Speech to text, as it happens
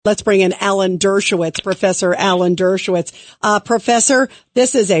Let's bring in Alan Dershowitz, Professor Alan Dershowitz. Professor,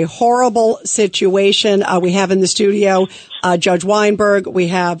 this is a horrible situation. We have in the studio Judge Weinberg. We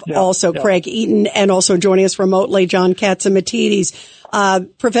have Craig Eaton, and also joining us remotely, John Catsimatidis.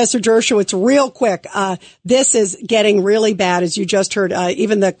 Professor Dershowitz, real quick, this is getting really bad, as you just heard.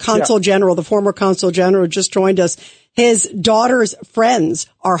 Even the Consul General, the former Consul General, just joined us. His daughter's friends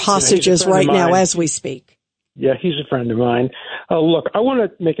are hostages right now as we speak. Yeah, he's a friend of mine. Look, I want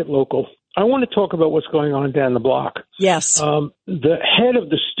to make it local. I want to talk about what's going on down the block. Yes. The head of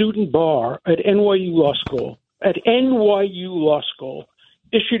the student bar at NYU Law School,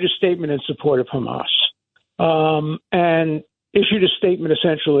 issued a statement in support of Hamas, and issued a statement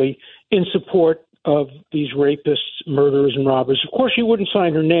essentially in support of these rapists, murderers, and robbers. Of course, she wouldn't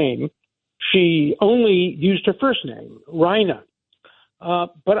sign her name. She only used her first name, Raina.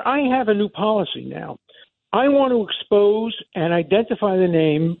 But I have a new policy now. I want to expose and identify the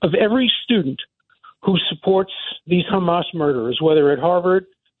name of every student who supports these Hamas murderers, whether at Harvard,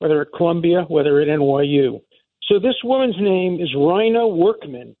 whether at Columbia, whether at NYU. So this woman's name is Raina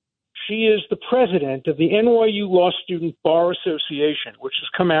Workman. She is the president of the NYU Law Student Bar Association, which has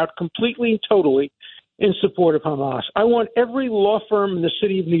come out completely and totally in support of Hamas. I want every law firm in the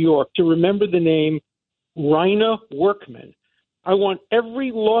city of New York to remember the name Raina Workman. I want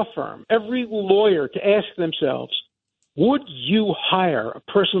every law firm, every lawyer to ask themselves, would you hire a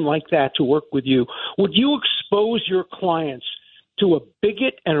person like that to work with you? Would you expose your clients to a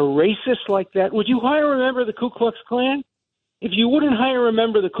bigot and a racist like that? Would you hire a member of the Ku Klux Klan? If you wouldn't hire a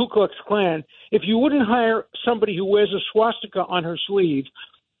member of the Ku Klux Klan, if you wouldn't hire somebody who wears a swastika on her sleeve,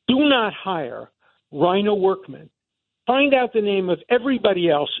 do not hire Raina Workman. Find out the name of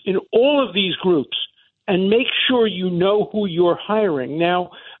everybody else in all of these groups and make sure you know who you're hiring. Now,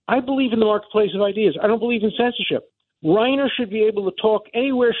 I believe in the marketplace of ideas. I don't believe in censorship. Raina should be able to talk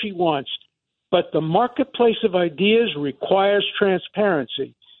anywhere she wants, but the marketplace of ideas requires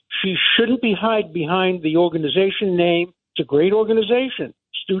transparency. She shouldn't be hide behind the organization name. It's a great organization,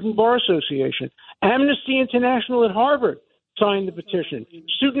 Student Bar Association. Amnesty International at Harvard signed the petition.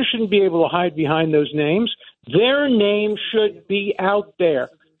 Students shouldn't be able to hide behind those names. Their name should be out there.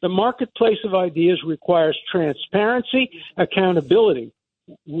 The marketplace of ideas requires transparency, accountability.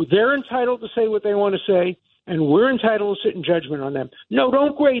 They're entitled to say what they want to say, and we're entitled to sit in judgment on them. No,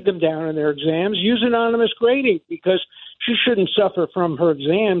 don't grade them down on their exams. Use anonymous grading, because she shouldn't suffer from her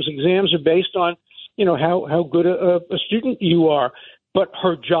exams. Exams are based on, how good a student you are. But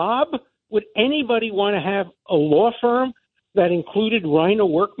her job, would anybody want to have a law firm that included Raina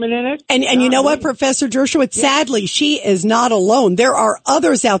Workman in it? And you know what, Professor Dershowitz, sadly, she is not alone. There are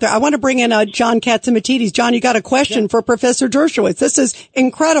others out there. I want to bring in John Catsimatidis. John, you got a question for Professor Dershowitz. This is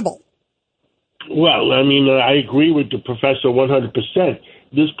incredible. Well, I agree with the professor 100%.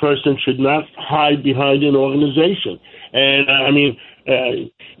 This person should not hide behind an organization. And,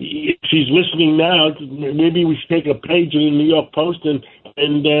 if she's listening now, maybe we should take a page in the New York Post and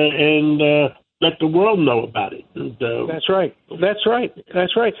let the world know about it. That's right.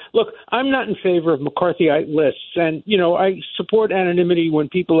 Look, I'm not in favor of McCarthyite lists. And, I support anonymity when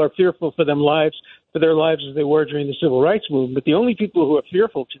people are fearful for their lives as they were during the Civil Rights Movement. But the only people who are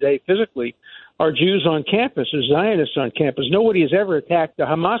fearful today physically are Jews on campus or Zionists on campus. Nobody has ever attacked a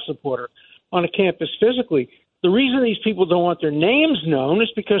Hamas supporter on a campus physically. The reason these people don't want their names known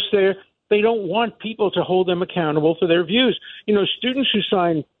is because they don't want people to hold them accountable for their views. Students who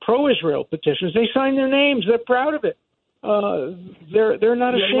sign pro-Israel petitions, they sign their names. They're proud of it. They're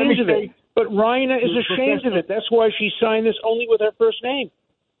not ashamed of it. But Raina is ashamed of it. That's why she signed this only with her first name.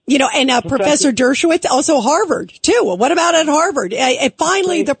 And Professor Dershowitz, also Harvard, too. What about at Harvard?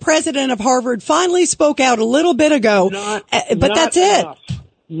 Finally, the president of Harvard finally spoke out a little bit ago, but that's it.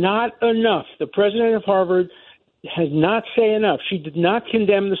 Not enough. The president of Harvard has not say enough. She did not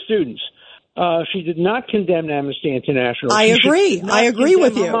condemn the students. She did not condemn Amnesty International. I agree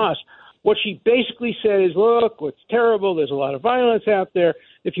with you. Hamas. What she basically said is, look, what's terrible, there's a lot of violence out there.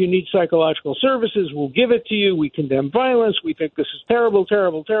 If you need psychological services, we'll give it to you. We condemn violence. We think this is terrible,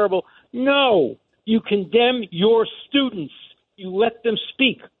 terrible, terrible. No, you condemn your students. You let them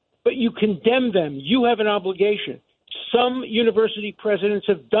speak, but you condemn them. You have an obligation. Some university presidents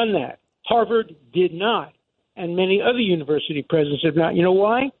have done that. Harvard did not, and many other university presidents have not. You know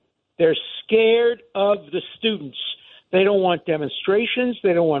why? They're scared of the students. They don't want demonstrations.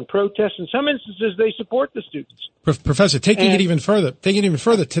 They don't want protests. In some instances, they support the students. Professor, taking it even further,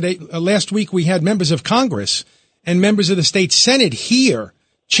 today, last week, we had members of Congress and members of the state Senate here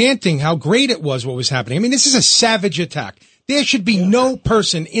chanting how great it was what was happening. This is a savage attack. There should be no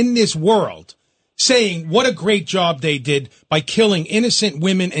person in this world saying what a great job they did by killing innocent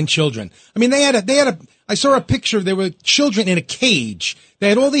women and children. I mean, I saw a picture. There were children in a cage. They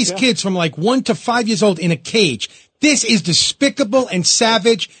had all these kids from like 1 to 5 years old in a cage. This is despicable and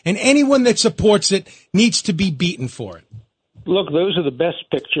savage, and anyone that supports it needs to be beaten for it. Look, those are the best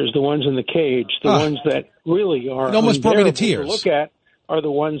pictures, the ones in the cage, the ones that really are it almost brought me to tears. To look at are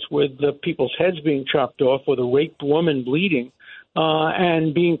the ones with the people's heads being chopped off, with a raped woman bleeding,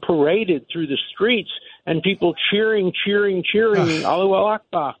 and being paraded through the streets, and people cheering, Allahu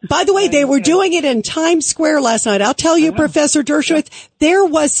Akbar. By the way, they were doing it in Times Square last night. I'll tell you, Professor Dershowitz, there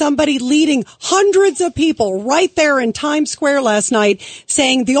was somebody leading hundreds of people right there in Times Square last night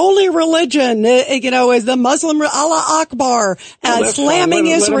saying the only religion, is the Muslim Allah Akbar, slamming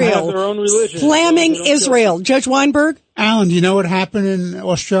Israel. Let them have their own religion. Slamming Israel. Judge Weinberg? Alan, do you know what happened in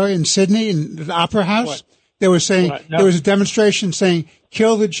Australia, in Sydney, in the Opera House? What? They were saying, there was a demonstration saying,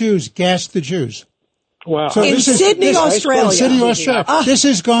 kill the Jews, gas the Jews. Wow. So in Sydney, Australia. This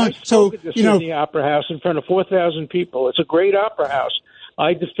is gone. So, Sydney Opera House in front of 4,000 people. It's a great opera house.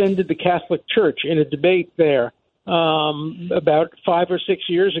 I defended the Catholic Church in a debate there about 5 or 6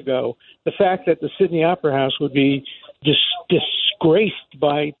 years ago. The fact that the Sydney Opera House would be disgraced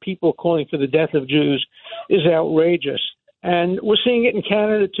by people calling for the death of Jews is outrageous. And we're seeing it in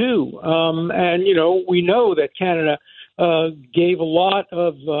Canada, too. We know that Canada gave a lot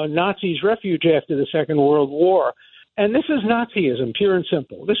of Nazis refuge after the Second World War. And this is Nazism, pure and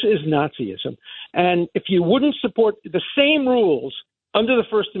simple. This is Nazism. And if you wouldn't support the same rules under the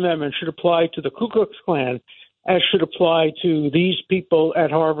First Amendment should apply to the Ku Klux Klan as should apply to these people at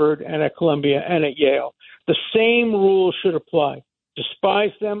Harvard and at Columbia and at Yale. The same rules should apply.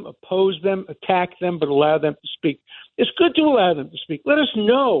 Despise them, oppose them, attack them, but allow them to speak. It's good to allow them to speak. Let us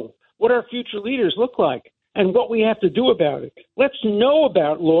know what our future leaders look like and what we have to do about it. Let's know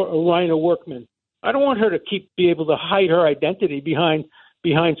about Rhina Workman. I don't want her to be able to hide her identity behind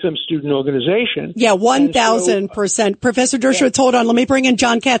some student organization. Yeah, 1,000%. Professor Dershowitz, hold on. Let me bring in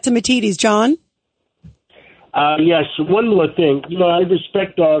John Catsimatidis. John? Yes, one more thing. I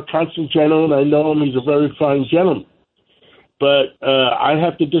respect our Consul General, and I know him. He's a very fine gentleman. But I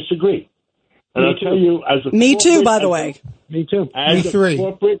have to disagree. And I'll tell you, Me too, by the way. Me too.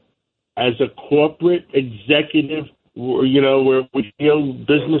 As a corporate executive, where we deal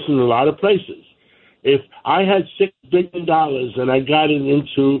business in a lot of places, if I had $6 billion and I got it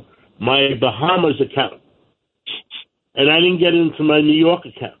into my Bahamas account, and I didn't get it into my New York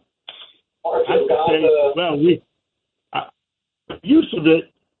account, I would say, use of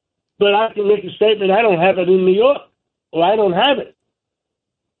it, but I can make a statement, I don't have it in New York. Well, I don't have it.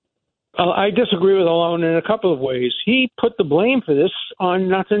 I disagree with Alon in a couple of ways. He put the blame for this on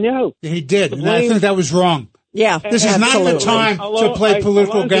Netanyahu. He did, and I think that was wrong. Yeah, this is not the time to play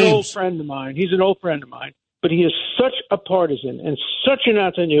political games. He's an old friend of mine. He's an old friend of mine, but he is such a partisan and such a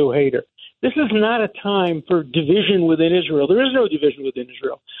Netanyahu hater. This is not a time for division within Israel. There is no division within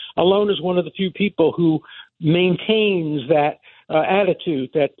Israel. Alon is one of the few people who maintains that attitude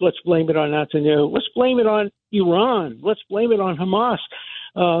that let's blame it on Netanyahu. Let's blame it on Iran. Let's blame it on Hamas.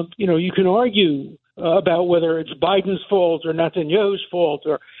 You can argue about whether it's Biden's fault or Netanyahu's fault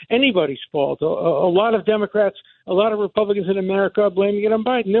or anybody's fault. A lot of Democrats, a lot of Republicans in America are blaming it on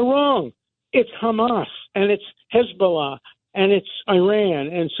Biden. They're wrong. It's Hamas and it's Hezbollah and it's Iran.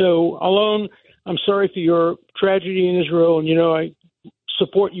 And so, Alon, I'm sorry for your tragedy in Israel. And, I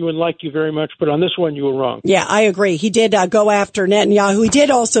support you and like you very much, but on this one you were wrong. Yeah, I agree. He did go after Netanyahu. He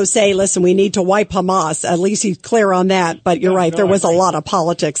did also say, listen, we need to wipe Hamas. At least he's clear on that, but you're right. There was a lot of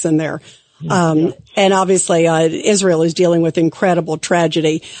politics in there. And obviously, Israel is dealing with incredible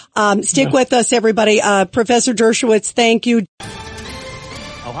tragedy. Stick with us, everybody. Professor Dershowitz, thank you.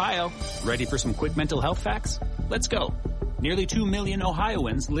 Ohio, ready for some quick mental health facts? Let's go. Nearly 2 million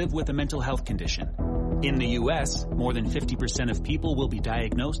Ohioans live with a mental health condition. In the U.S., more than 50% of people will be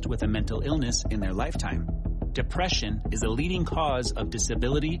diagnosed with a mental illness in their lifetime. Depression is a leading cause of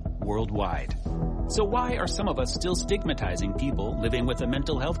disability worldwide. So why are some of us still stigmatizing people living with a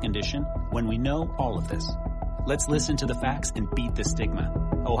mental health condition when we know all of this? Let's listen to the facts and beat the stigma.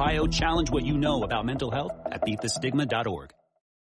 Ohio, challenge what you know about mental health at beatthestigma.org.